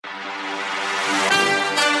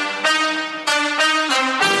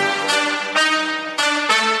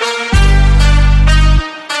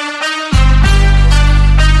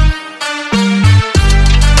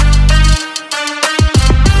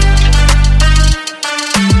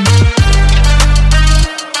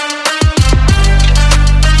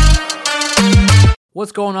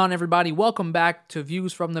What's going on, everybody? Welcome back to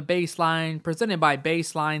Views from the Baseline, presented by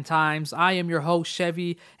Baseline Times. I am your host,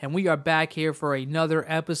 Chevy, and we are back here for another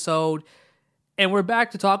episode. And we're back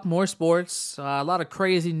to talk more sports. A lot of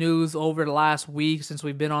crazy news over the last week since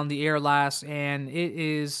we've been on the air last, and it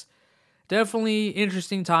is definitely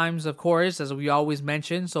interesting times, of course, as we always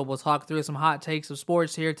mention. So we'll talk through some hot takes of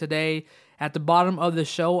sports here today. At the bottom of the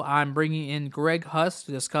show, I'm bringing in Greg Huss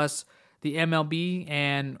to discuss the MLB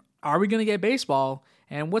and are we going to get baseball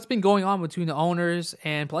and what's been going on between the owners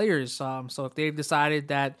and players. So if they've decided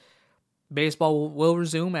that baseball will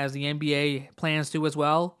resume as the NBA plans to as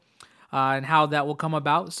well, and how that will come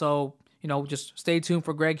about. So, just stay tuned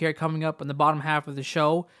for Greg here coming up in the bottom half of the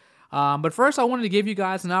show. But first, I wanted to give you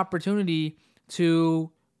guys an opportunity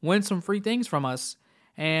to win some free things from us.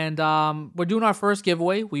 And we're doing our first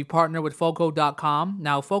giveaway. We partner with Foco.com.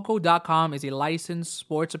 Now, Foco.com is a licensed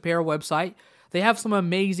sports apparel website. They have some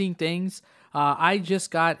amazing things. I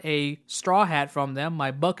just got a straw hat from them,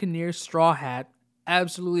 my Buccaneers straw hat.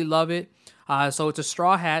 Absolutely love it. So it's a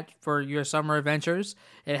straw hat for your summer adventures.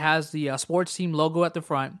 It has the sports team logo at the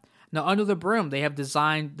front. Now, under the brim, they have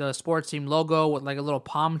designed the sports team logo with like a little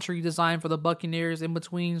palm tree design for the Buccaneers in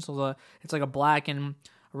between. So it's like a black and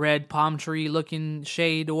red palm tree looking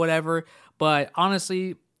shade or whatever. But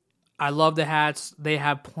honestly, I love the hats. They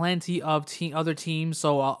have plenty of other teams.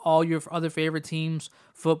 So all your other favorite teams,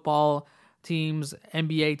 football teams,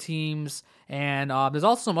 NBA teams, and there's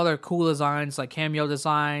also some other cool designs like cameo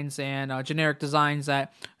designs and generic designs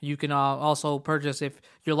that you can also purchase if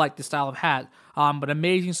you like the style of hat. But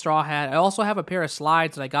amazing straw hat. I also have a pair of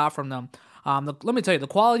slides that I got from them. Let me tell you, the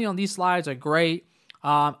quality on these slides are great.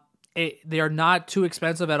 They are not too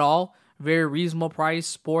expensive at all. Very reasonable price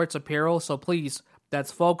sports apparel. So please,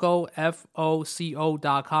 that's Foco,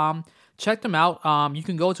 Foco.com. Check them out. You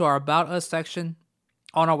can go to our About Us section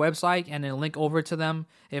on our website and then link over to them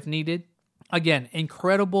if needed. Again,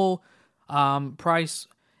 incredible price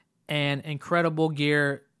and incredible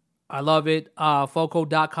gear. I love it.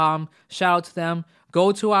 Foco.com. Shout out to them.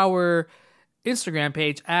 Go to our Instagram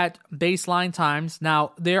page at Baseline Times.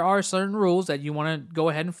 Now, there are certain rules that you want to go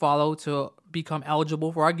ahead and follow to become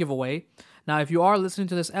eligible for our giveaway. Now, if you are listening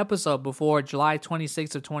to this episode before July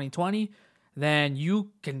 26th of 2020, then you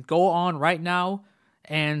can go on right now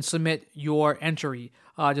and submit your entry.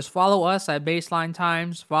 Just follow us at Baseline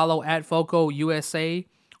Times, follow at Foco USA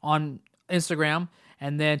on Instagram,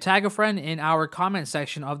 and then tag a friend in our comment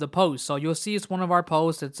section of the post. So you'll see it's one of our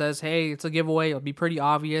posts that says, hey, it's a giveaway. It'll be pretty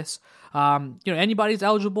obvious. Anybody's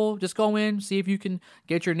eligible. Just go in, see if you can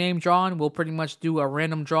get your name drawn. We'll pretty much do a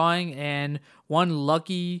random drawing, and one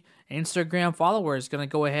lucky Instagram follower is going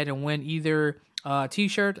to go ahead and win either a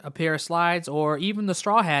t-shirt, a pair of slides, or even the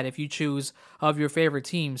straw hat if you choose of your favorite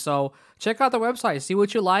team. So check out the website, see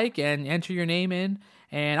what you like, and enter your name in.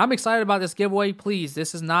 And I'm excited about this giveaway. Please,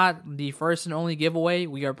 this is not the first and only giveaway.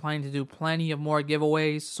 We are planning to do plenty of more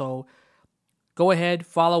giveaways. So go ahead,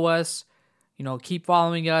 follow us. Keep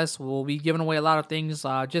following us. We'll be giving away a lot of things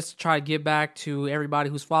just to try to give back to everybody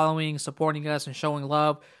who's following, supporting us, and showing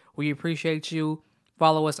love. We appreciate you.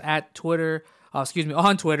 Follow us at Twitter.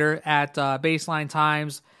 On Twitter at Baseline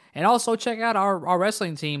Times. And also check out our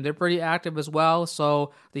wrestling team. They're pretty active as well.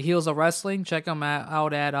 So the Heels of Wrestling, check them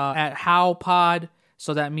out at How Pod.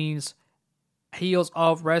 So that means Heels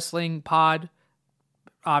of Wrestling Pod,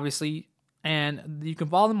 obviously. And you can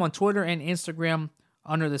follow them on Twitter and Instagram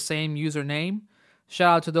under the same username.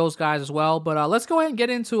 Shout out to those guys as well. But let's go ahead and get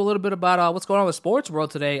into a little bit about what's going on with sports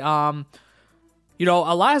world today. A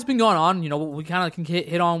lot has been going on. We kind of can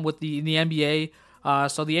hit on with the NBA.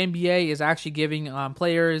 So the NBA is actually giving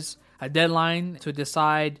players a deadline to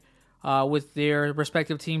decide with their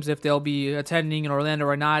respective teams if they'll be attending in Orlando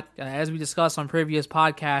or not. As we discussed on previous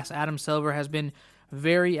podcasts, Adam Silver has been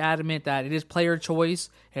very adamant that it is player choice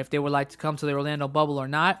if they would like to come to the Orlando bubble or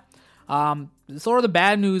not. Sort of the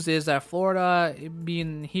bad news is that Florida,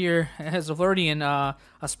 being here as a Floridian, a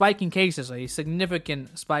spike in cases, a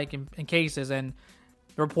significant spike in cases, and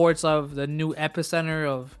reports of the new epicenter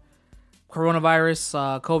of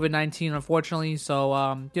coronavirus, COVID-19, unfortunately. So,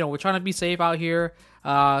 we're trying to be safe out here.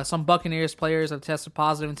 Some Buccaneers players have tested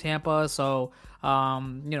positive in Tampa. So,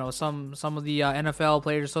 some of the NFL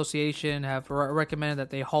Players Association have recommended that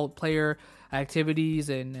they halt player activities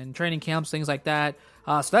and training camps, things like that.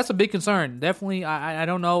 So that's a big concern. Definitely, I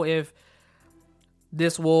don't know if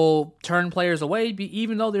this will turn players away,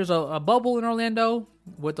 even though there's a bubble in Orlando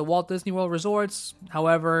with the Walt Disney World Resorts.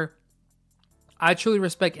 However, I truly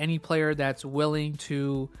respect any player that's willing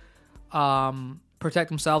to protect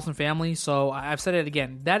themselves and family. So I've said it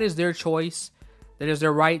again. That is their choice. That is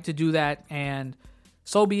their right to do that. And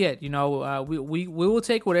so be it. We will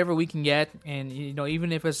take whatever we can get, and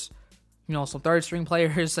even if it's some third string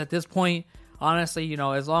players at this point. Honestly,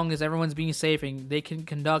 as long as everyone's being safe and they can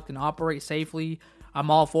conduct and operate safely,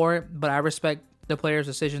 I'm all for it. But I respect the players'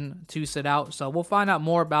 decision to sit out. So we'll find out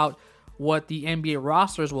more about what the NBA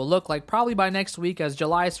rosters will look like probably by next week, as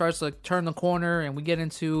July starts to turn the corner and we get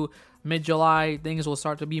into mid-July. Things will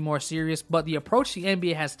start to be more serious. But the approach the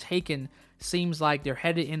NBA has taken seems like they're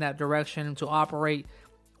headed in that direction to operate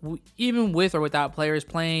even with or without players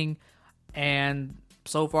playing. And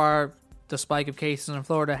so far, the spike of cases in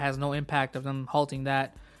Florida has no impact of them halting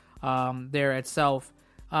that there itself.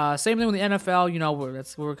 Same thing with the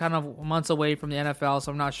NFL. We're kind of months away from the NFL,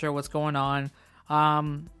 so I'm not sure what's going on.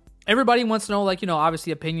 Everybody wants to know,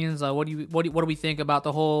 obviously opinions. What do we think about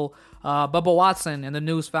the whole Bubba Watson and the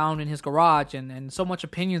news found in his garage, and so much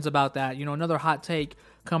opinions about that. Another hot take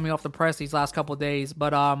coming off the press these last couple of days.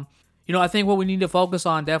 But I think what we need to focus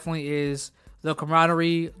on definitely is the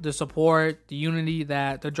camaraderie, the support, the unity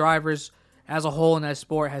that the drivers as a whole in that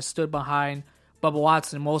sport has stood behind Bubba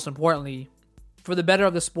Watson. Most importantly, for the better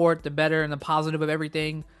of the sport, the better and the positive of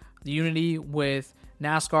everything, the unity with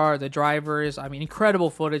NASCAR, the drivers. I mean, incredible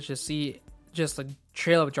footage to see, just a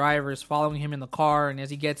trail of drivers following him in the car, and as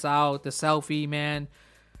he gets out, the selfie, man,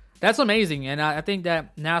 that's amazing. And I think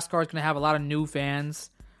that NASCAR is going to have a lot of new fans,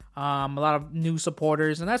 a lot of new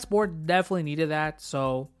supporters, and that sport definitely needed that.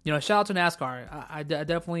 So, shout out to NASCAR. I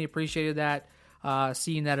definitely appreciated that,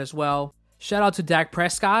 seeing that as well. Shout out to Dak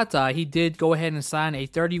Prescott. He did go ahead and sign a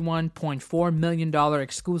 $31.4 million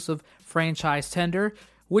exclusive franchise tender,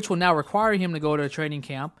 which will now require him to go to a training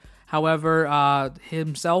camp. However,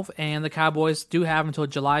 himself and the Cowboys do have until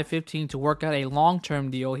July 15 to work out a long-term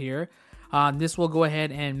deal here. This will go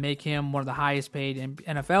ahead and make him one of the highest paid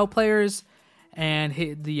NFL players, and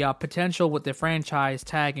the potential with the franchise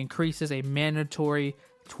tag increases a mandatory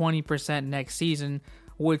 20% next season,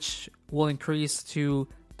 which will increase to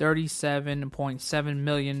 $37.7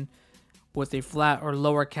 million with a flat or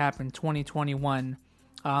lower cap in 2021.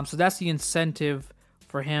 So that's the incentive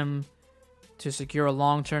for him to secure a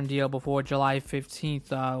long-term deal before July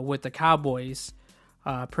 15th with the Cowboys,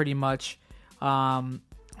 pretty much.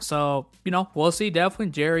 So, we'll see. Definitely,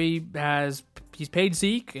 Jerry he's paid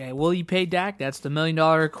Zeke. Will he pay Dak? That's the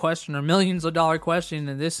million-dollar question, or millions of dollar question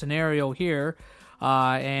in this scenario here.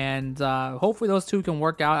 And hopefully those two can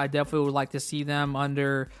work out. I definitely would like to see them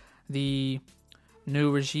under the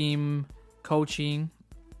new regime coaching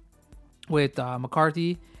with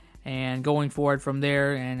McCarthy, and going forward from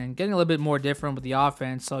there, and getting a little bit more different with the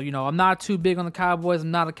offense. So, I'm not too big on the Cowboys.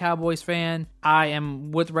 I'm not a Cowboys fan. I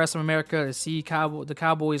am with the rest of America to see the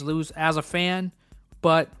Cowboys lose as a fan,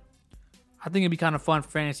 but I think it'd be kind of fun for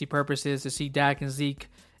fantasy purposes to see Dak and Zeke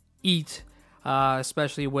eat,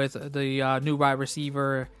 especially with the new wide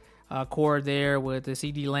receiver core there with the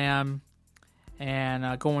CeeDee Lamb,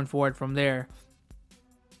 and going forward from there.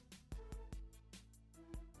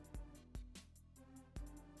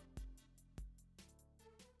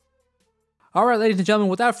 All right, ladies and gentlemen,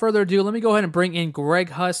 without further ado, let me go ahead and bring in Greg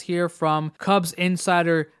Huss here from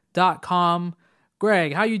CubsInsider.com.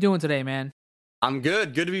 Greg, how you doing today, man? I'm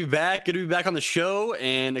good. Good to be back. Good to be back on the show,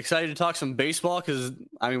 and excited to talk some baseball because,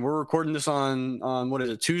 we're recording this on what is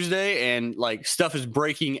it, Tuesday, and stuff is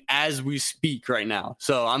breaking as we speak right now.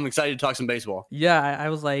 So I'm excited to talk some baseball. Yeah, I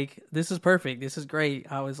was like, this is perfect. This is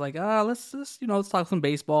great. I was like, let's talk some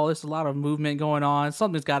baseball. There's a lot of movement going on.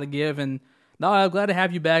 Something's got to give, and no, I'm glad to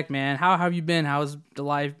have you back, man. How have you been? How's the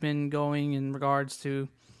life been going in regards to?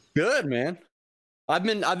 Good, man. I've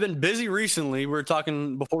been busy recently. We were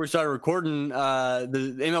talking before we started recording.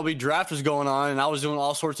 The MLB draft was going on, and I was doing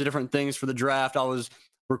all sorts of different things for the draft. I was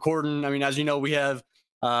recording. As you know, we have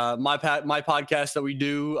my podcast that we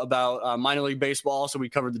do about minor league baseball. So we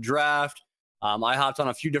covered the draft. I hopped on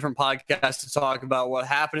a few different podcasts to talk about what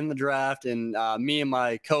happened in the draft, and me and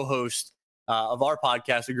my co-host of our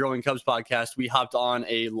podcast, the Growing Cubs podcast, we hopped on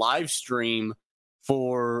a live stream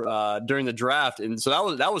for during the draft, and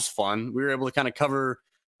so that was fun. We were able to kind of cover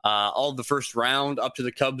all of the first round up to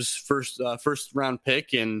the Cubs first round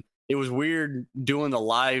pick, and it was weird doing the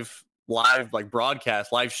live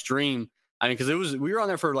broadcast, live stream. Because we were on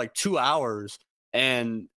there for 2 hours,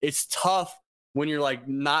 and it's tough when you're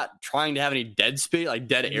not trying to have any dead space,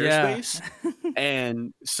 dead airspace.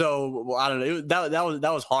 And so I don't know.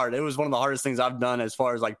 That was hard. It was one of the hardest things I've done as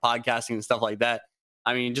far as podcasting and stuff like that.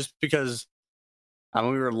 Just because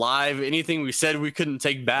we were live, anything we said we couldn't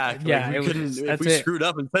take back. Yeah, if we screwed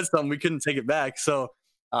up and said something, we couldn't take it back. So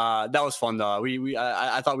that was fun though.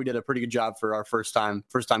 I thought we did a pretty good job for our first time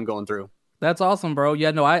going through. That's awesome, bro. Yeah,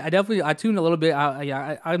 no, I definitely I tuned a little bit.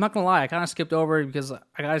 I'm not gonna lie, I kind of skipped over it because I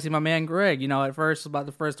gotta see my man Greg. At first about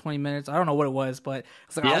the first 20 minutes, I don't know what it was, but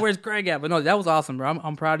it's like, Yeah. oh, where's Greg at? But no, that was awesome, bro.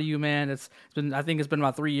 I'm proud of you, man. It's been I think it's been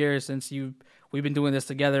about 3 years since we've been doing this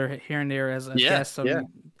together here and there as guests on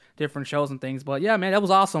different shows and things. But yeah, man, that was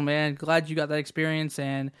awesome, man. Glad you got that experience.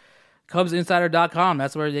 And CubsInsider.com,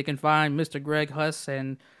 that's where they can find Mr. Greg Huss,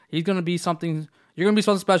 and he's gonna be something. You're gonna be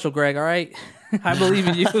something special, Greg. All right, I believe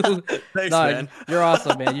in you. Thanks, man. You're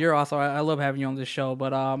awesome, man. You're awesome. I love having you on this show.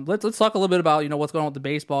 But let's talk a little bit about what's going on with the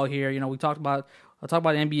baseball here. We talked about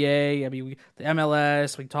NBA. I mean, the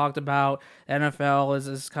MLS. We talked about NFL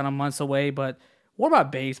is kind of months away. But what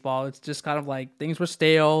about baseball? It's just kind of like things were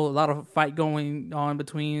stale. A lot of fight going on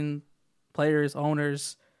between players,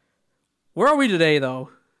 owners. Where are we today, though?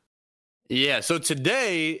 Yeah, so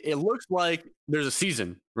today it looks like there's a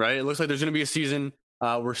season, right? It looks like there's going to be a season.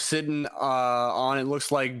 We're sitting on, it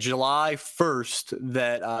looks like July 1st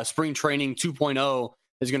that spring training 2.0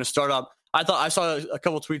 is going to start up. I saw a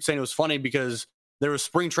couple tweets saying it was funny because there was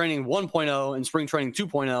spring training 1.0 and spring training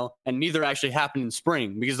 2.0, and neither actually happened in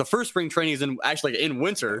spring because the first spring training is actually in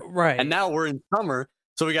winter, right? And now we're in summer,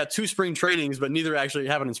 so we got two spring trainings, but neither actually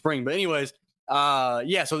happened in spring. But anyways.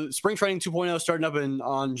 So spring training 2.0 starting up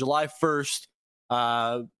on July 1st.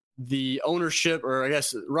 The ownership, or I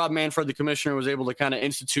guess Rob Manfred, the commissioner, was able to kind of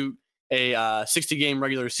institute a 60-game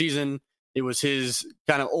regular season. It was his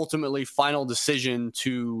kind of ultimately final decision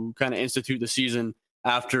to kind of institute the season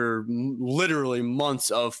after literally months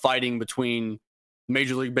of fighting between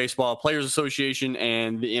Major League Baseball Players Association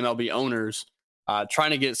and the MLB owners,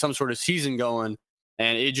 trying to get some sort of season going.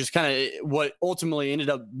 And it just kind of, what ultimately ended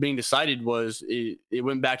up being decided was it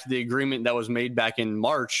went back to the agreement that was made back in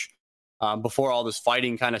March before all this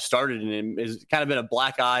fighting kind of started. And it's kind of been a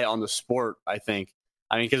black eye on the sport, I think.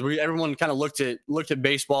 I mean, because everyone kind of looked at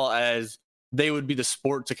baseball as they would be the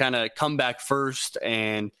sport to kind of come back first.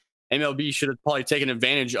 And MLB should have probably taken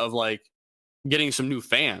advantage of like getting some new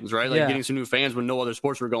fans, right? Like getting some new fans when no other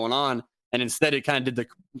sports were going on. And instead it kind of did the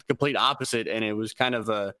complete opposite. And it was kind of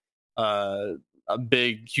a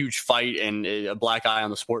big, huge fight and a black eye on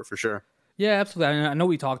the sport for sure. Yeah, absolutely. I know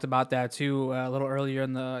we talked about that too a little earlier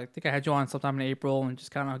I think I had you on sometime in April and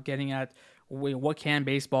just kind of getting at what can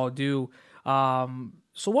baseball do.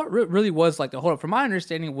 So what really was like from my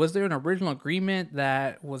understanding, was there an original agreement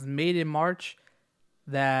that was made in March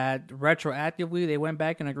that retroactively they went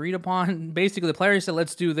back and agreed upon? Basically, the players said,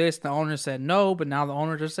 let's do this. The owners said no, but now the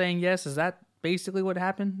owners are saying yes. Is that basically what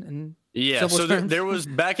happened? And so there was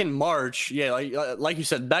back in March, like you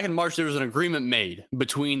said, back in March, there was an agreement made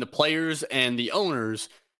between the players and the owners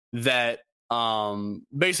that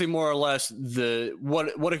basically more or less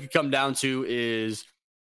what it could come down to is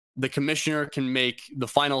the commissioner can make the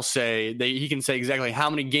final say. He can say exactly how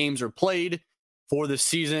many games are played for the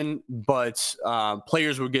season, but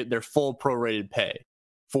players would get their full prorated pay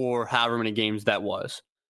for however many games that was.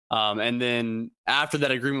 And then after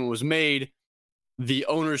that agreement was made, the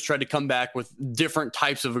owners tried to come back with different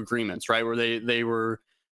types of agreements, right? Where they were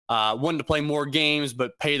wanting to play more games,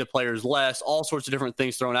 but pay the players less, all sorts of different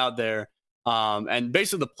things thrown out there. And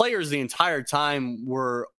basically the players the entire time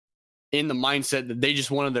were in the mindset that they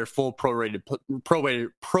just wanted their full prorated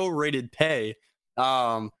pay,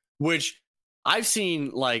 which I've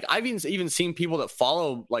seen, like, I've even seen people that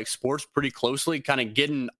follow like sports pretty closely kind of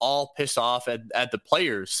getting all pissed off at the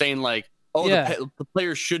players, saying like, the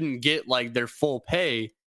players shouldn't get like their full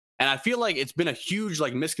pay. And I feel like it's been a huge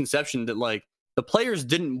like misconception that like the players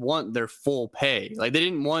didn't want their full pay. Like they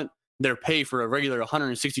didn't want their pay for a regular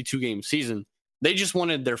 162 game season. They just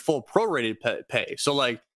wanted their full prorated pay. So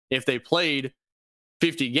like if they played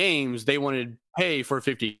 50 games, they wanted pay for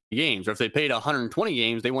 50 games. Or if they played 120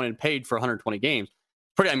 games, they wanted paid for 120 games.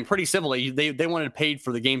 Pretty simply, they wanted paid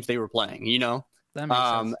for the games they were playing, you know? That makes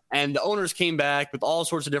sense. And the owners came back with all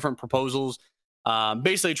sorts of different proposals,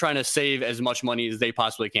 basically trying to save as much money as they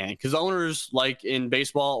possibly can. Because the owners, like in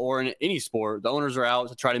baseball or in any sport, the owners are out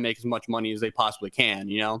to try to make as much money as they possibly can,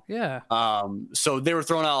 you know? Yeah. So they were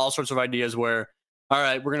throwing out all sorts of ideas where, all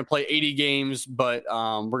right, we're going to play 80 games, but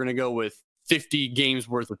we're going to go with 50 games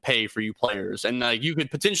worth of pay for you players. And you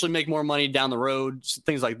could potentially make more money down the road,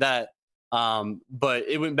 things like that. But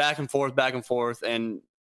it went back and forth. And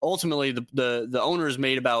ultimately the owners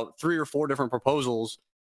made about 3 or 4 different proposals,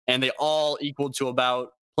 and they all equaled to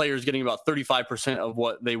about players getting about 35% of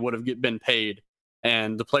what they would have been paid.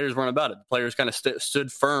 And the players weren't about it. The players kind of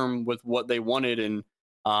stood firm with what they wanted. And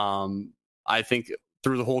I think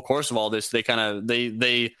through the whole course of all this, they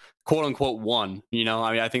quote unquote won, you know?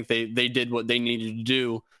 I mean, I think they did what they needed to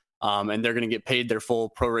do. and they're going to get paid their full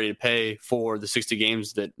prorated pay for the 60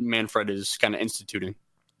 games that Manfred is kind of instituting.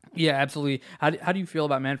 Yeah, absolutely. How do you feel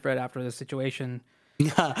about Manfred after this situation?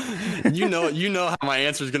 you know how my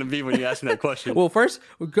answer is going to be when you ask me that question. Well, first,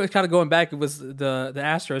 kind of going back, it was the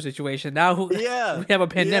Astro situation. Now we have a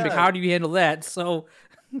pandemic. How do you handle that? So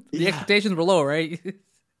the expectations were low, right?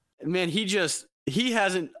 Man, he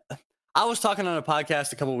hasn't. I was talking on a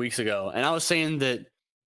podcast a couple weeks ago, and I was saying that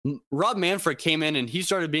Rob Manfred came in and he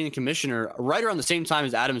started being a commissioner right around the same time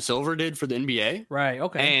as Adam Silver did for the NBA. Right.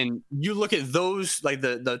 Okay. And you look at those, like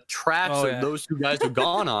the tracks those two guys have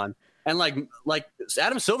gone on, and like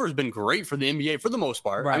Adam Silver has been great for the NBA for the most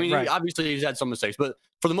part. Right, I mean, obviously he's had some mistakes, but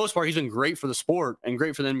for the most part, he's been great for the sport and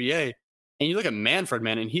great for the NBA. And you look at Manfred,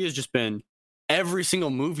 man, and he has just been, every single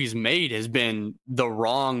move he's made has been the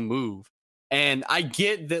wrong move. And I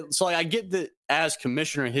get that. So I get that as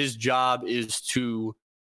commissioner, his job is to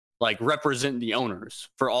like represent the owners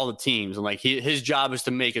for all the teams. And like his job is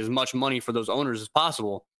to make as much money for those owners as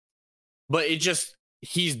possible. But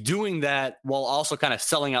he's doing that while also kind of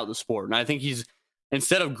selling out the sport. And I think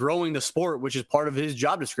instead of growing the sport, which is part of his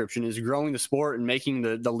job description, is growing the sport and making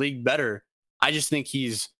the league better. I just think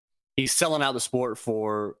he's selling out the sport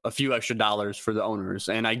for a few extra dollars for the owners.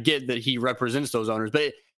 And I get that he represents those owners,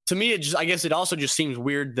 but to me, I guess it also just seems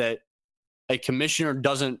weird that a commissioner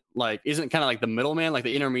isn't kind of like the middleman, like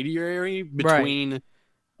the intermediary between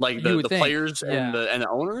like the players and the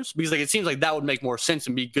owners, because like it seems like that would make more sense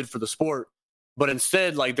and be good for the sport. But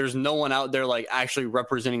instead, like there's no one out there like actually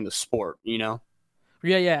representing the sport, you know?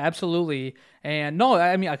 Yeah, absolutely. And no,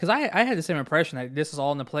 I mean, because I had the same impression that this is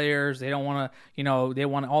all in the players. They don't want to, they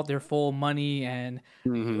want all their full money, and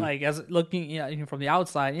like as looking from the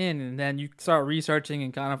outside in, and then you start researching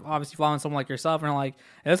and kind of obviously following someone like yourself, and like,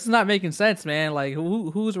 this is not making sense, man. Like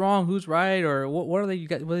who's wrong, who's right, or what are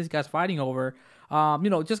these guys fighting over?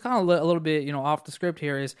 Just kind of a little bit, off the script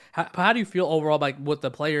here is how do you feel overall, like with the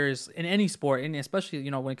players in any sport, and especially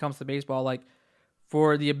when it comes to baseball, like,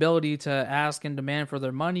 for the ability to ask and demand for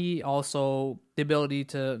their money, also the ability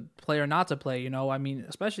to play or not to play, I mean,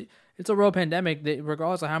 especially it's a real pandemic.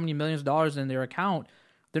 Regardless of how many millions of dollars in their account,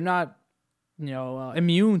 they're not,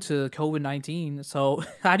 immune to COVID-19. So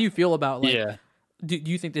how do you feel about do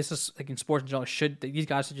you think this is like in sports in general, these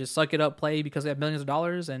guys should just suck it up, play because they have millions of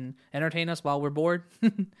dollars and entertain us while we're bored?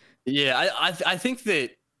 Yeah, I think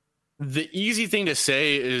that the easy thing to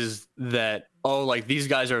say is that, like these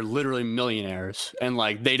guys are literally millionaires and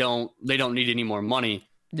like they don't need any more money.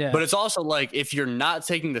 Yeah. But it's also like, if you're not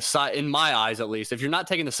taking the side, in my eyes at least, if you're not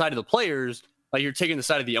taking the side of the players, like you're taking the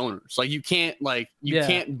side of the owners. Like you can't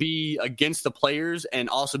can't be against the players and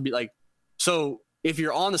also be like, so if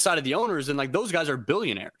you're on the side of the owners, then like those guys are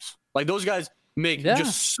billionaires. Like those guys make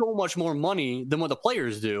just so much more money than what the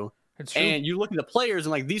players do. And you look at the players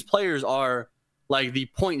and like these players are like the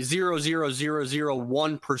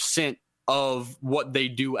 0.00001% of what they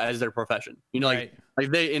do as their profession. Like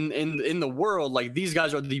they in the world, like these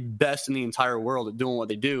guys are the best in the entire world at doing what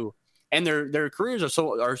they do, and their careers are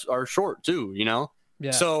short too. Yeah.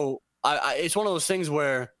 So it's one of those things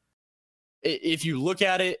where if you look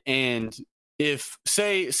at it, and if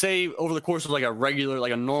say over the course of like a regular,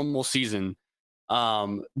 like a normal season,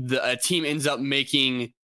 a team ends up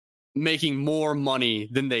making more money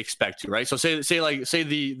than they expect to, right? So say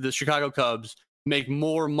the Chicago Cubs make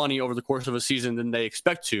more money over the course of a season than they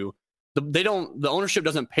expect to. The ownership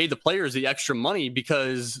doesn't pay the players the extra money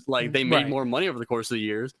because like they made more money over the course of the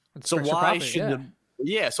years. So why should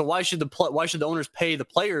the owners pay the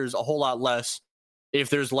players a whole lot less if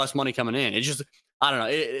there's less money coming in? It's just, I don't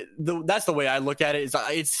know. That's the way I look at it.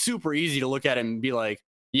 It's super easy to look at it and be like,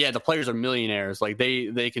 yeah, the players are millionaires. Like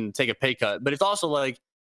they can take a pay cut, but it's also like,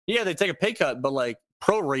 yeah, they take a pay cut, but like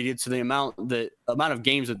prorated to the amount of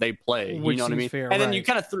games that they play. You know what I mean? Fair, and then you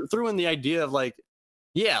kind of threw in the idea of like,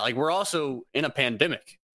 yeah, like we're also in a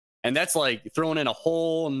pandemic, and that's like throwing in a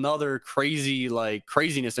whole nother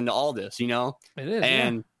craziness into all this, It is.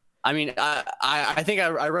 And I mean, I think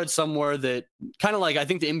I read somewhere that kind of like, I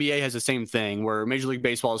think the NBA has the same thing where Major League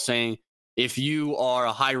Baseball is saying, if you are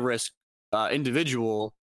a high risk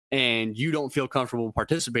individual and you don't feel comfortable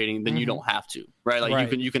participating, then you don't have to, right?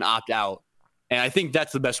 Like you can opt out. And I think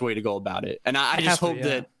that's the best way to go about it. And I just hope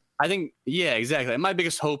that, I think, yeah, exactly. And my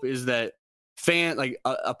biggest hope is that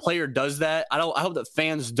a player does that. I hope that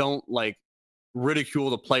fans don't like ridicule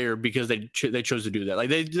the player because they chose to do that. Like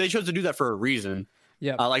they chose to do that for a reason.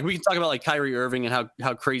 Yeah. Like we can talk about like Kyrie Irving and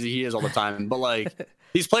how crazy he is all the time, but like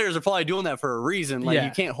these players are probably doing that for a reason. Like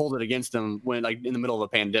you can't hold it against them when like in the middle of a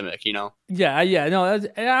pandemic, Yeah. No,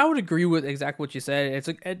 I would agree with exactly what you said.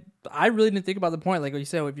 I really didn't think about the point. Like what you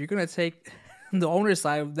said, if you're going to take the owner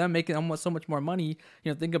side of them making almost so much more money.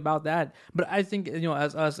 Think about that. But I think,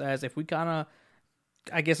 as us, as if we kind of,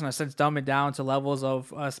 I guess in a sense, dumb it down to levels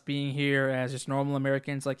of us being here as just normal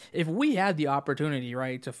Americans. Like, if we had the opportunity,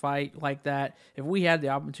 right, to fight like that, if we had the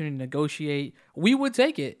opportunity to negotiate, we would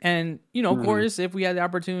take it. And, of course, if we had the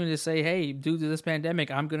opportunity to say, hey, due to this pandemic,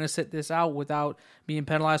 I'm going to sit this out without being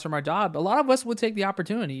penalized from our job, a lot of us would take the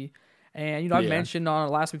opportunity. And, I mentioned on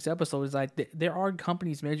last week's episode is like there are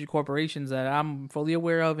companies, major corporations that I'm fully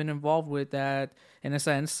aware of and involved with that, in a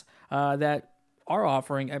sense, that are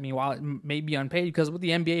offering. I mean, while it may be unpaid, because with the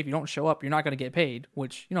NBA, if you don't show up, you're not going to get paid,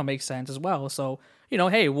 which makes sense as well. So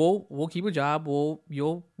hey, we'll keep a job,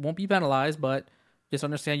 you won't be penalized, but just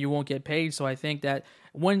understand you won't get paid. So I think that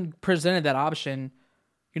when presented that option,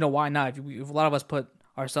 why not? If a lot of us put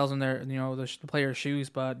ourselves in their the player's shoes,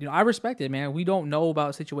 but I respect it, man. We don't know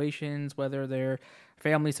about situations, whether their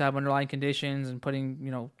families have underlying conditions and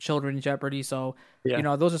putting children in jeopardy. So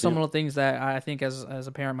those are some of the things that I think as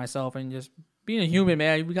a parent myself, and just being a human,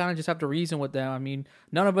 man, we kind of just have to reason with them. I mean,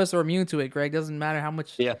 none of us are immune to it, Greg. Doesn't matter how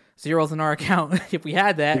much zeros in our account. If we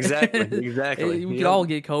had that, exactly, we could all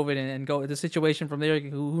get COVID and go. The situation from there,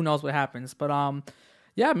 who knows what happens? But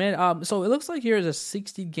yeah, man. So it looks like here is a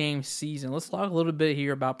 60-game season. Let's talk a little bit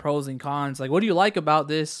here about pros and cons. Like, what do you like about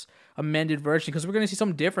this amended version? Because we're going to see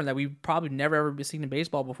something different that we've probably never ever seen in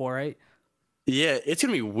baseball before, right? Yeah, it's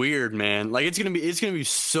gonna be weird, man. Like, it's gonna be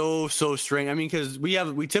so strange. I mean, because we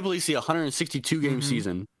typically see a 162-game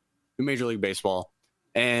season in Major League Baseball,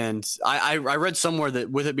 and I read somewhere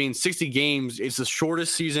that with it being 60 games, it's the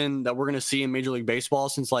shortest season that we're gonna see in Major League Baseball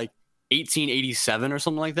since like 1887 or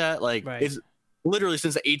something like that. Like, It's literally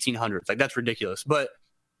since the 1800s. Like, that's ridiculous. But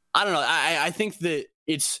I don't know. I think that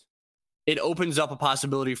it opens up a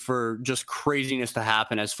possibility for just craziness to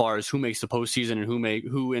happen as far as who makes the postseason and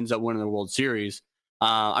who ends up winning the World Series.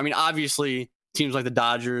 I mean, obviously, teams like the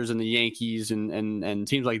Dodgers and the Yankees and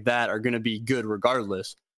teams like that are going to be good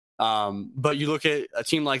regardless. But you look at a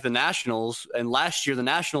team like the Nationals, and last year the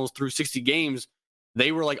Nationals through 60 games,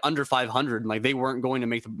 they were like under 500. Like, they weren't going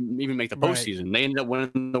to even make the postseason. Right. They ended up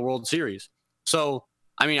winning the World Series. So,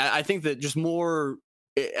 I mean, I think that just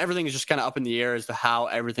everything is just kind of up in the air as to how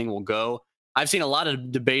everything will go. I've seen a lot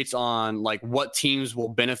of debates on like what teams will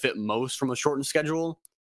benefit most from a shortened schedule.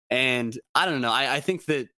 And I don't know. I think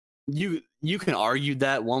that you can argue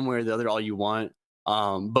that one way or the other all you want.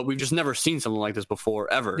 But we've just never seen something like this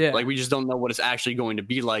before, ever. Yeah. Like, we just don't know what it's actually going to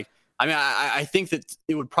be like. I mean, I think that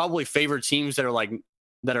it would probably favor teams that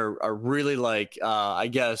are really like, I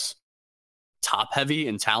guess, top heavy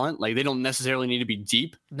in talent. Like, they don't necessarily need to be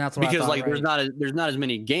deep. That's what because I thought, like right? there's not as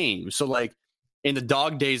many games. So like in the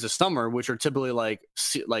dog days of summer, which are typically like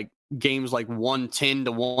games like 110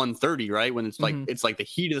 to 130, right? When it's like it's like the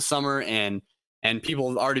heat of the summer and people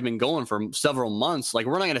have already been going for several months. Like,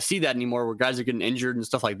 we're not going to see that anymore, where guys are getting injured and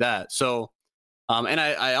stuff like that. So and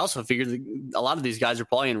I also figured that a lot of these guys are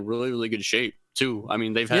probably in really, really good shape too. I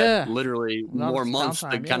mean, they've had literally more months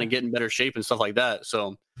to kind of get in better shape and stuff like that.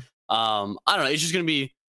 So I don't know. It's going to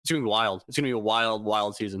be wild. It's going to be a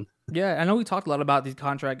wild season. Yeah, I know we talked a lot about these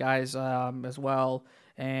contract guys as well,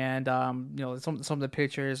 and some of the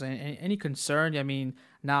pitchers and any concern. I mean,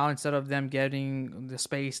 now instead of them getting the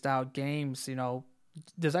spaced out games,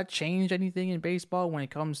 does that change anything in baseball when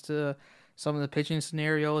it comes to some of the pitching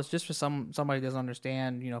scenarios? Just for somebody who doesn't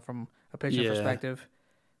understand, from a pitcher perspective.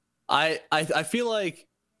 I feel like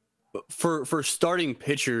for starting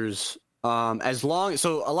pitchers.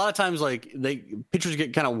 So a lot of times, like, pitchers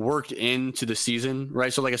get kind of worked into the season,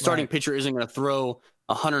 right? So like a starting pitcher isn't going to throw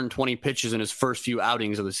 120 pitches in his first few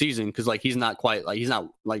outings of the season because like he's not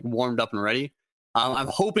warmed up and ready. I'm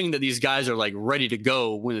hoping that these guys are like ready to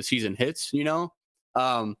go when the season hits.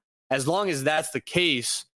 As long as that's the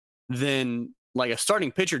case, then like a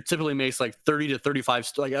starting pitcher typically makes like 30 to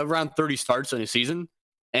 35, like around 30 starts in a season,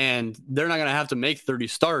 and they're not going to have to make 30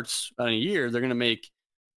 starts in a year. They're going to make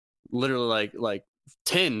literally like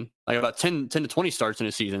 10, like about 10 to 20 starts in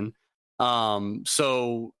a season.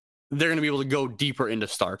 So they're going to be able to go deeper into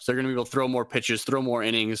starts. They're going to be able to throw more pitches, throw more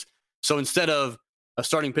innings. So instead of a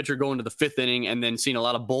starting pitcher going to the 5th inning and then seeing a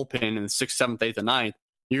lot of bullpen in the 6th, 7th, 8th, and 9th,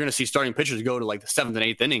 you're going to see starting pitchers go to like the 7th and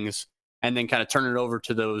 8th innings and then kind of turn it over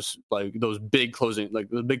to those big closing, like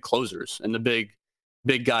the big closers and the big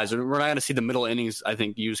guys. We're not going to see the middle innings, I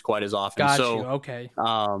think, used quite as often. Okay.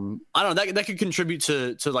 I don't know. That could contribute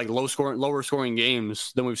to like lower scoring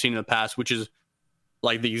games than we've seen in the past, which is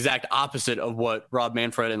like the exact opposite of what Rob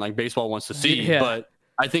Manfred and like baseball wants to see. Yeah. But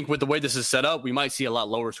I think with the way this is set up, we might see a lot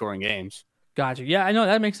lower scoring games. Gotcha. Yeah, I know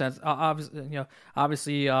that makes sense.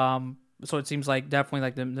 Obviously, so it seems like definitely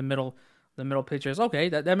like the the middle pitchers. Okay,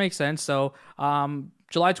 that makes sense. So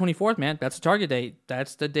July 24th, man, that's the target date.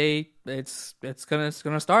 That's the date it's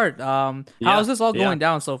gonna start. How's this all going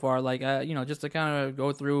down so far? Like just to kind of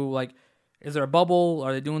go through, like, is there a bubble?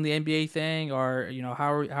 Are they doing the NBA thing, or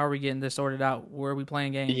how are we getting this sorted out? Where are we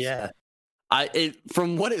playing games? Yeah,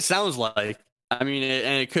 from what it sounds like, I mean,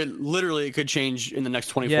 it could change in the next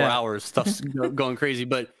 24 hours. Stuff's going crazy,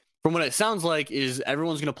 but from what it sounds like is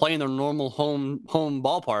everyone's going to play in their normal home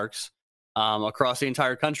ballparks across the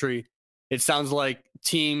entire country. It sounds like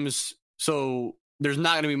teams. So there's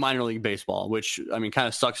not going to be minor league baseball, which I mean, kind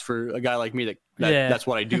of sucks for a guy like me. That's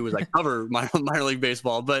what I do is I cover minor league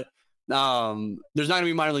baseball, but there's not going to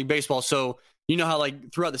be minor league baseball. So you know how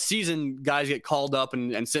like throughout the season, guys get called up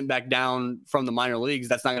and sent back down from the minor leagues.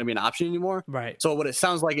 That's not going to be an option anymore. Right. So what it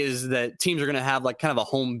sounds like is that teams are going to have like kind of a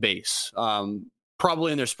home base,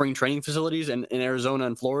 probably in their spring training facilities in Arizona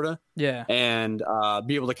and Florida. Yeah. And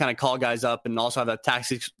be able to kind of call guys up and also have a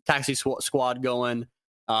taxi squad going.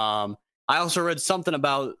 I also read something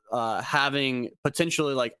about having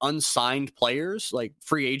potentially like unsigned players, like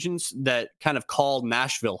free agents that kind of call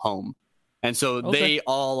Nashville home. And so they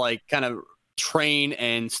all like kind of train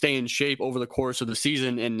and stay in shape over the course of the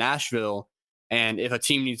season in Nashville. And if a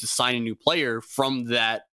team needs to sign a new player from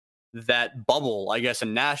that bubble, I guess,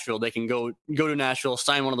 in Nashville, they can go to Nashville,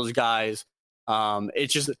 sign one of those guys.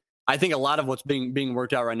 It's just, I think a lot of what's being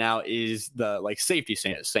worked out right now is the like safety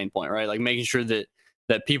standpoint, right? Like making sure that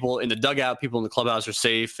people in the dugout, people in the clubhouse are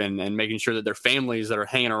safe, and making sure that their families that are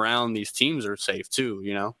hanging around these teams are safe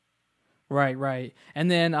too, Right.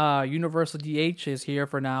 And then Universal DH is here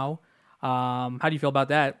for now. How do you feel about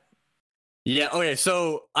that? Yeah. Okay.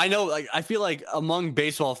 So I know, like, I feel like among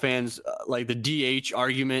baseball fans, like the DH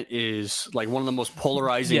argument is like one of the most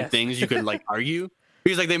polarizing things you could like argue,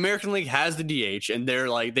 because like the American League has the DH and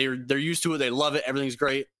they're used to it. They love it. Everything's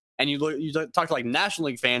great. And you talk to like National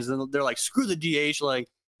League fans and they're like, screw the DH. Like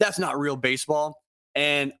that's not real baseball.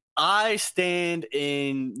 And I stand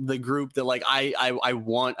in the group that like, I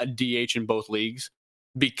want a DH in both leagues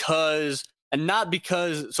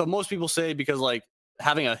so most people say because like,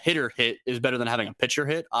 having a hitter hit is better than having a pitcher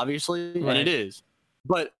hit, obviously, right. And it is.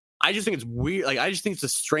 But I just think it's weird. Like, I just think it's the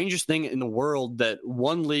strangest thing in the world that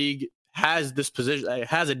one league has this position,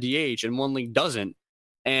 has a DH, and one league doesn't.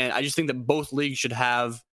 And I just think that both leagues should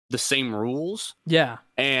have the same rules. Yeah,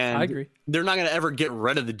 and I agree. They're not going to ever get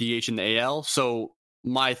rid of the DH in the AL. So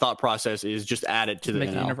my thought process is just add it to the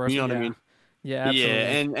NL. You know what I mean? Yeah, absolutely.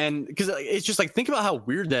 Yeah, and because it's just like, think about how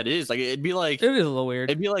weird that is. Like, it'd be like, it is a little weird.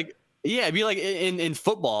 It'd be like in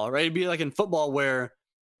football, right? It'd be like in football where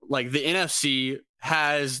like the NFC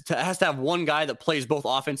has to have one guy that plays both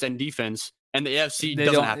offense and defense, and the AFC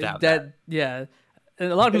doesn't have to have that. Yeah,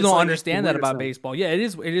 and a lot of people don't understand that about baseball. Yeah, it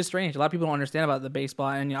is strange. A lot of people don't understand about the baseball,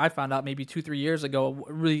 and I found out maybe 2-3 years ago,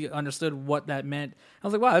 really understood what that meant. I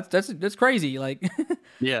was like, wow, that's crazy. Like,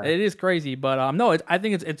 yeah, it is crazy. But no, I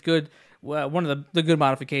think it's good. One of the good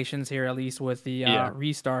modifications here, at least with the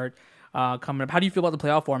restart. Coming up. How do you feel about the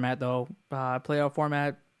playoff format, though? Playoff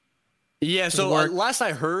format. Yeah. So last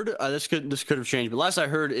I heard, this could have changed, but last I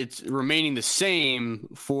heard, it's remaining the same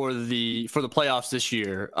for the playoffs this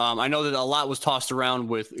year. I know that a lot was tossed around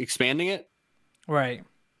with expanding it. Right.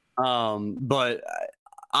 But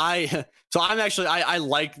I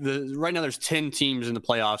like right now. There's 10 teams in the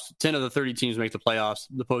playoffs. 10 of the 30 teams make the playoffs,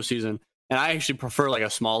 the postseason, and I actually prefer like a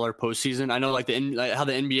smaller postseason. I know like how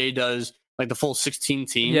the NBA does, like the full 16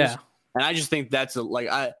 teams. Yeah. And I just think that's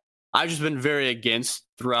I've just been very against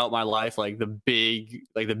throughout my life, like the big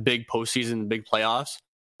postseason, the big playoffs.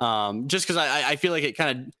 Just because I feel like it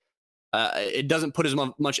kind of it doesn't put as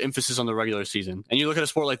much emphasis on the regular season. And you look at a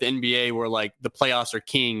sport like the NBA where like the playoffs are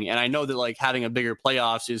king, and I know that like having a bigger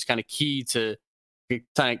playoffs is kind of key to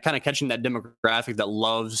kind of catching that demographic that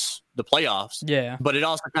loves the playoffs. Yeah. But it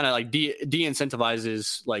also kind of like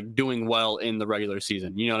de-incentivizes like doing well in the regular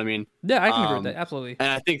season. You know what I mean? Yeah, I can agree with that. Absolutely. And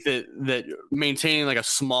I think that maintaining like a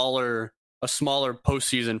smaller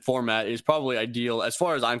postseason format is probably ideal as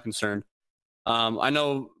far as I'm concerned. I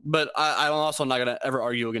know, but I'm also not going to ever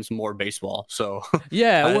argue against more baseball. So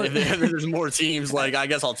yeah, if there's more teams, like I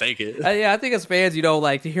guess I'll take it. Yeah, I think as fans,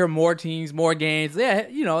 like to hear more teams, more games. Yeah,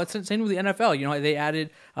 it's the same with the NFL. They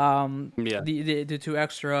added the 2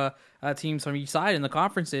 extra teams from each side in the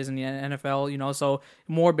conferences in the NFL. So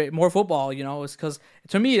more football. It's because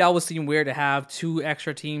to me that would seem weird to have 2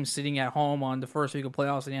 extra teams sitting at home on the first week of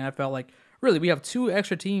playoffs in the NFL. Like, really, we have 2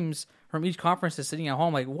 extra teams from each conference is sitting at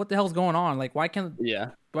home. Like, what the hell's going on? Like, why can't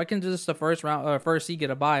just the first seed get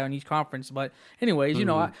a bye on each conference? But anyways,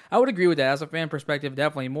 I would agree with that as a fan perspective.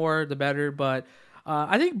 Definitely more the better. But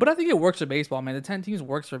I think it works for baseball, man. The 10 teams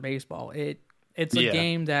works for baseball. It's a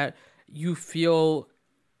game that you feel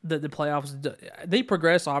that the playoffs, they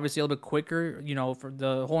progress obviously a little bit quicker, for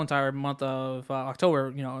the whole entire month of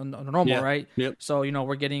October, normal, right? Yep. So,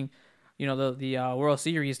 we're getting, the World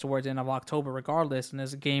Series towards the end of October regardless, and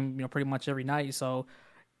there's a game, pretty much every night. So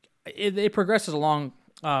it progresses along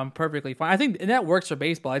perfectly fine. I think, and that works for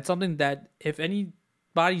baseball. It's something that if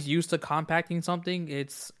anybody's used to compacting something,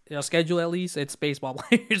 it's a schedule at least, it's baseball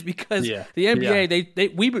players, because the NBA, in the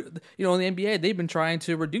NBA, they've been trying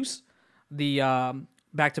to reduce the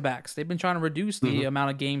back-to-backs. They've been trying to reduce the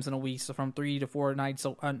amount of games in a week, so from 3 to 4 nights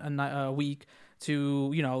a week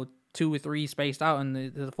to 2 or 3 spaced out in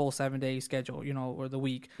the full 7-day schedule, or the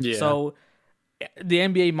week. Yeah. So the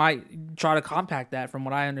NBA might try to compact that, from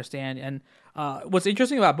what I understand. And what's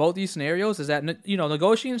interesting about both these scenarios is that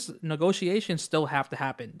negotiations still have to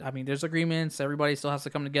happen. I mean, there's agreements. Everybody still has to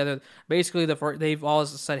come together. Basically, they've all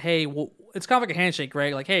said, hey, well, it's kind of like a handshake,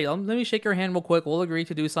 Greg. Like, hey, let me shake your hand real quick. We'll agree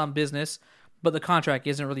to do some business, but the contract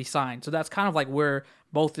isn't really signed. So that's kind of like where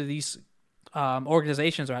both of these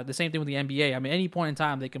organizations are at. The same thing with the NBA. I mean, any point in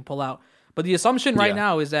time they can pull out. But the assumption right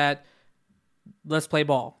now is that let's play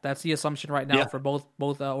ball. That's the assumption right now for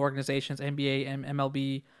both organizations, NBA and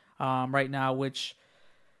MLB, right now. Which,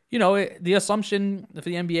 the assumption for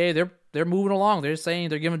the NBA, they're moving along. They're saying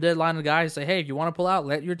they're giving a deadline to the guys. Say, hey, if you want to pull out,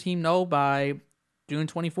 let your team know by June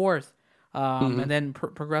 24th, and then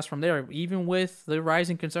progress from there. Even with the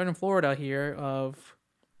rising concern in Florida here of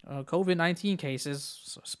COVID-19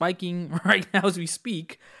 cases spiking right now as we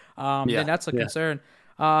speak, then that's a concern.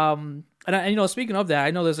 And speaking of that,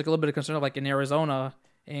 I know there's like a little bit of concern of like in Arizona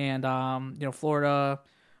and Florida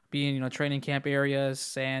being training camp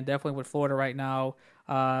areas, and definitely with Florida right now.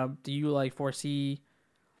 Do you foresee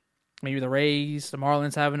maybe the Rays, the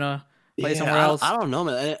Marlins having to play somewhere else? I don't know,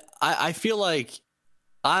 man. I feel like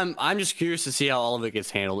I'm just curious to see how all of it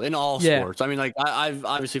gets handled in all sports. I mean, I've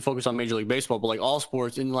obviously focused on Major League Baseball, but all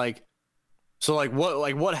sports, and what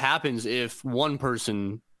happens if one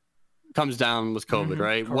person comes down with COVID,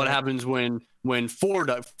 right? Correct. What happens when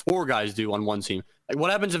four guys do on one team?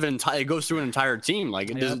 What happens if it goes through an entire team?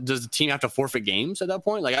 Does the team have to forfeit games at that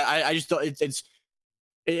point? I just don't.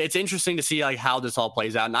 It's interesting to see how this all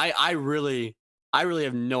plays out, and I really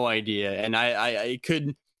have no idea, and I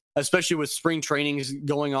could, especially with spring trainings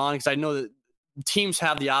going on, because I know that teams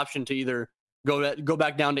have the option to either go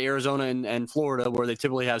back down to Arizona and Florida where they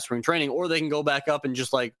typically have spring training, or they can go back up and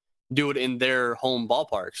just do it in thetheir home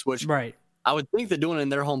ballparks, which I would think that doing it in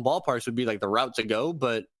their home ballparks would be the route to go.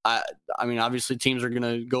 But I mean, obviously teams are going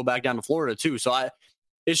to go back down to Florida too. So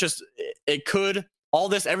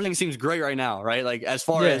everything seems great right now, right? As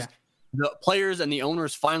far as the players and the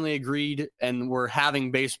owners finally agreed and we're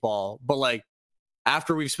having baseball, but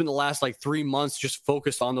after we've spent the last 3 months just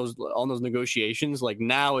focused on those negotiations,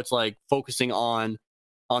 now it's focusing on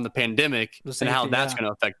the pandemic and how that's going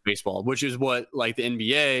to affect baseball, which is what the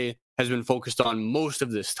NBA has been focused on most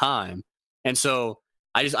of this time. And so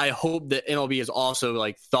I hope that MLB has also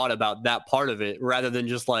thought about that part of it rather than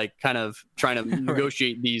just kind of trying to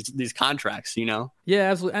negotiate these contracts, Yeah,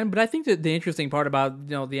 absolutely. But I think that the interesting part about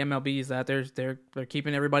the MLB is that they're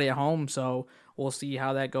keeping everybody at home, so we'll see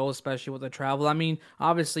how that goes, especially with the travel. I mean,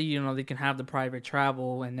 obviously, they can have the private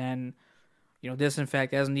travel and then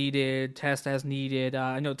disinfect as needed, test as needed.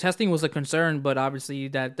 I know testing was a concern, but obviously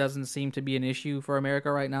that doesn't seem to be an issue for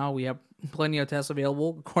America right now. We have plenty of tests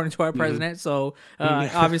available, according to our president. So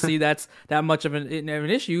obviously that's that much of an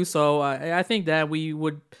issue. So I think that we're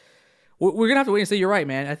gonna have to wait and see. You're right,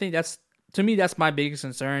 man. I think that's my biggest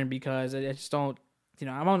concern, because I just don't.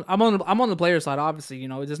 I'm on the player side, obviously.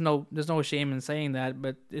 There's no shame in saying that,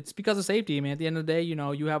 but it's because of safety. I mean, at the end of the day,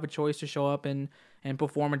 you have a choice to show up and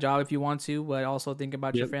perform a job if you want to, but also think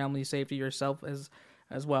about your family safety, yourself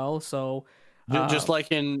as well. So just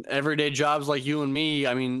like in everyday jobs like you and me,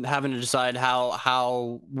 I mean, having to decide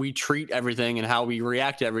how we treat everything and how we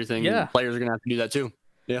react to everything, players are gonna have to do that too.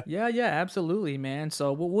 Yeah, absolutely, man.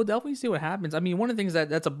 So we'll definitely see what happens. I mean, one of the things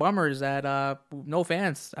that's a bummer is that no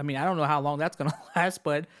fans. I mean, I don't know how long that's gonna last,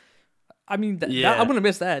 but I mean, I'm gonna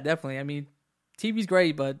miss that definitely. I mean, TV's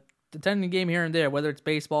great, but attending a game here and there, whether it's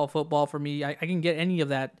baseball, football, for me, I can get any of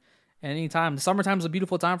that at any time. The summertime's a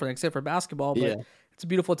beautiful time for that, except for basketball, but it's a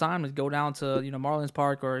beautiful time to go down to Marlins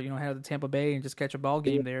Park or head to Tampa Bay and just catch a ball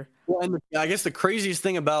game there. Well, and I guess the craziest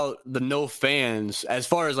thing about the no fans, as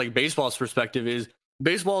far as baseball's perspective, is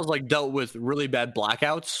baseball is dealt with really bad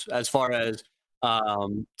blackouts as far as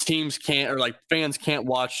teams can't, or fans can't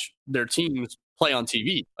watch their teams play on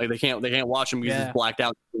TV. They can't watch them because it's blacked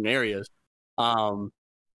out in areas.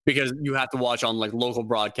 because you have to watch on like local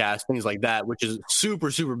broadcasts, things like that, which is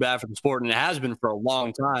super, super bad for the sport. And it has been for a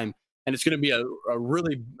long time. And it's going to be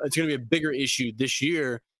it's going to be a bigger issue this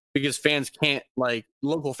year because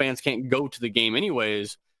local fans can't go to the game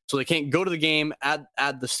anyways. So they can't go to the game at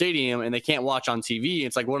the stadium and they can't watch on TV.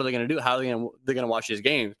 It's like, what are they going to do? How are they going to watch these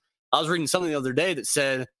games? I was reading something the other day that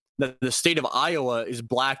said that the state of Iowa is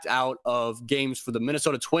blacked out of games for the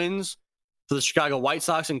Minnesota Twins, for the Chicago White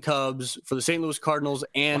Sox and Cubs, for the St. Louis Cardinals,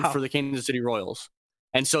 and for the Kansas City Royals.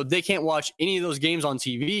 And so they can't watch any of those games on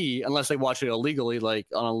TV unless they watch it illegally, like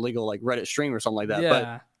on a legal like Reddit stream or something like that. Yeah.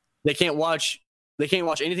 But they can't watch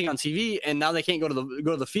anything on TV, and now they can't go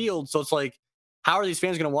to the field. So it's like, how are these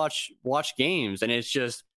fans going to watch games? And it's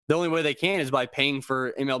just the only way they can is by paying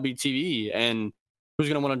for MLB TV. And who's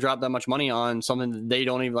going to want to drop that much money on something that they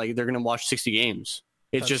don't even like? They're going to watch 60 games.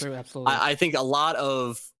 It's That's just true, absolutely. I think a lot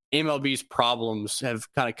of MLB's problems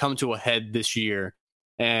have kind of come to a head this year,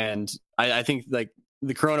 and I think like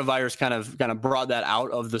the coronavirus kind of brought that out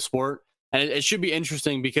of the sport. And it should be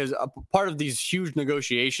interesting because a part of these huge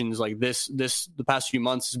negotiations like this the past few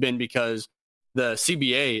months has been because the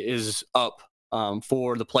CBA is up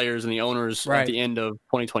for the players and the owners at the end of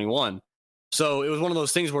 2021. So it was one of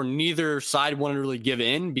those things where neither side wanted to really give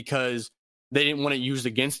in because they didn't want it used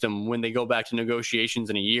against them when they go back to negotiations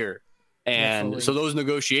in a year. And Absolutely. So those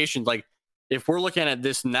negotiations, like if we're looking at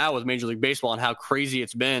this now with Major League Baseball and how crazy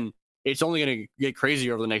it's been, it's only going to get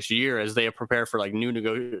crazier over the next year as they prepare for like new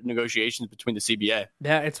negotiations between the CBA.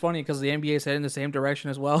 Yeah, it's funny because the NBA is heading in the same direction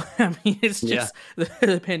as well. I mean, it's just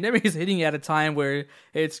the pandemic is hitting at a time where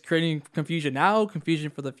it's creating confusion now, confusion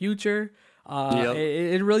for the future.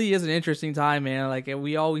 It really is an interesting time, man. Like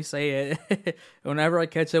we always say it whenever I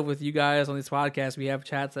catch up with you guys on this podcast, we have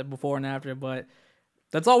chats at before and after, but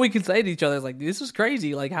that's all we can say to each other. It's like, this is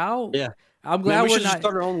crazy. Like how... Yeah. I'm glad we should just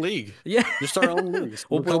start our own league. Yeah. Just start our own league.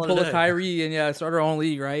 We'll pull a Kyrie and start our own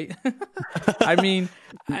league, right? I mean,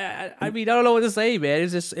 I don't know what to say, man.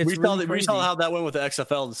 It's we saw how that went with the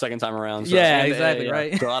XFL the second time around. So, exactly,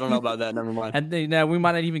 right. So I don't know about that. Never mind. And we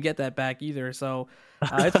might not even get that back either. So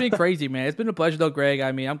it's been crazy, man. It's been a pleasure though, Greg.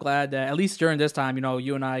 I mean, I'm glad that at least during this time,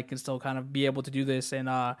 you and I can still kind of be able to do this, and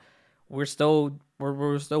we're still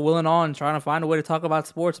willing on trying to find a way to talk about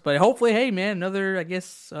sports. But hopefully, hey, man, another, I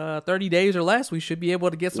guess, 30 days or less, we should be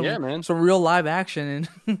able to get some real live action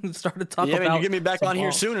and start to talk about. Yeah, man, you get me back on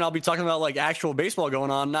here soon, and I'll be talking about like actual baseball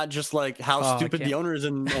going on, not just like how stupid the owners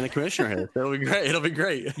and the commissioner is. It'll be great. It'll be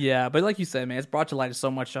great. Yeah, but like you said, man, it's brought to light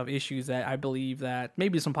so much of issues that I believe that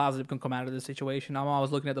maybe some positive can come out of this situation. I'm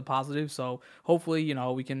always looking at the positive, so hopefully,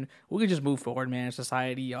 we can just move forward, man. In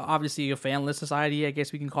society, obviously, a fanless society, I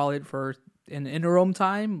guess we can call it for an interim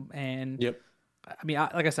time, and I mean,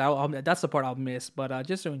 like I said, that's the part I'll miss, but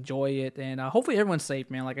just to enjoy it, and hopefully everyone's safe,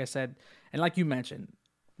 man. Like I said, and like you mentioned,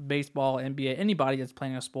 baseball, NBA, anybody that's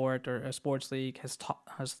playing a sport or a sports league has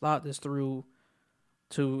thought this through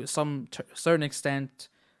to some certain extent,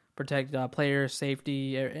 protect player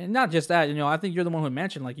safety, and not just that. I think you're the one who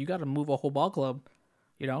mentioned like you got to move a whole ball club.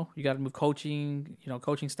 You got to move coaching,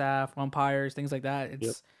 coaching staff, umpires, things like that.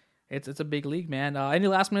 It's a big league, man. Any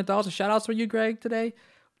last minute thoughts or shout outs for you, Greg, today?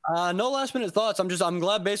 No last minute thoughts. I'm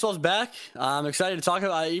glad baseball's back. I'm excited to talk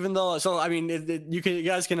about it, even though, so I mean, you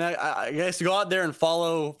guys can go out there and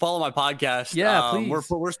follow my podcast. Yeah, please.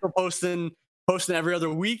 We're still posting every other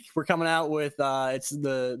week. We're coming out with, it's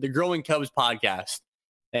the Growing Cubs podcast.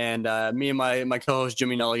 And, me and my co-host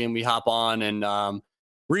Jimmy Nelligan, we hop on, and,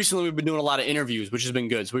 recently, we've been doing a lot of interviews, which has been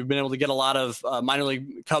good. So we've been able to get a lot of minor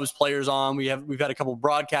league Cubs players on. We've had a couple of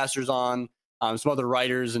broadcasters on, some other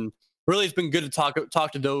writers, and really it's been good to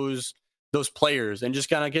talk to those players and just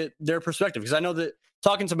kind of get their perspective. Because I know that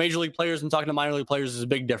talking to major league players and talking to minor league players is a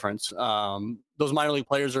big difference. Those minor league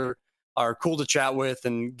players are cool to chat with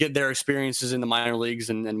and get their experiences in the minor leagues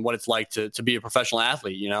and what it's like to be a professional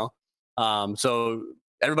athlete. So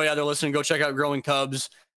everybody out there listening, go check out Growing Cubs.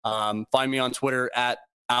 Find me on Twitter at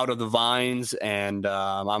Out of the Vines, and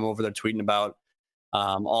I'm over there tweeting about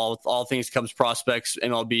all things Cubs prospects,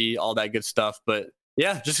 MLB, all that good stuff. But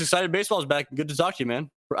yeah, just excited baseball's back. Good to talk to you, man.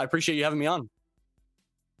 I appreciate you having me on.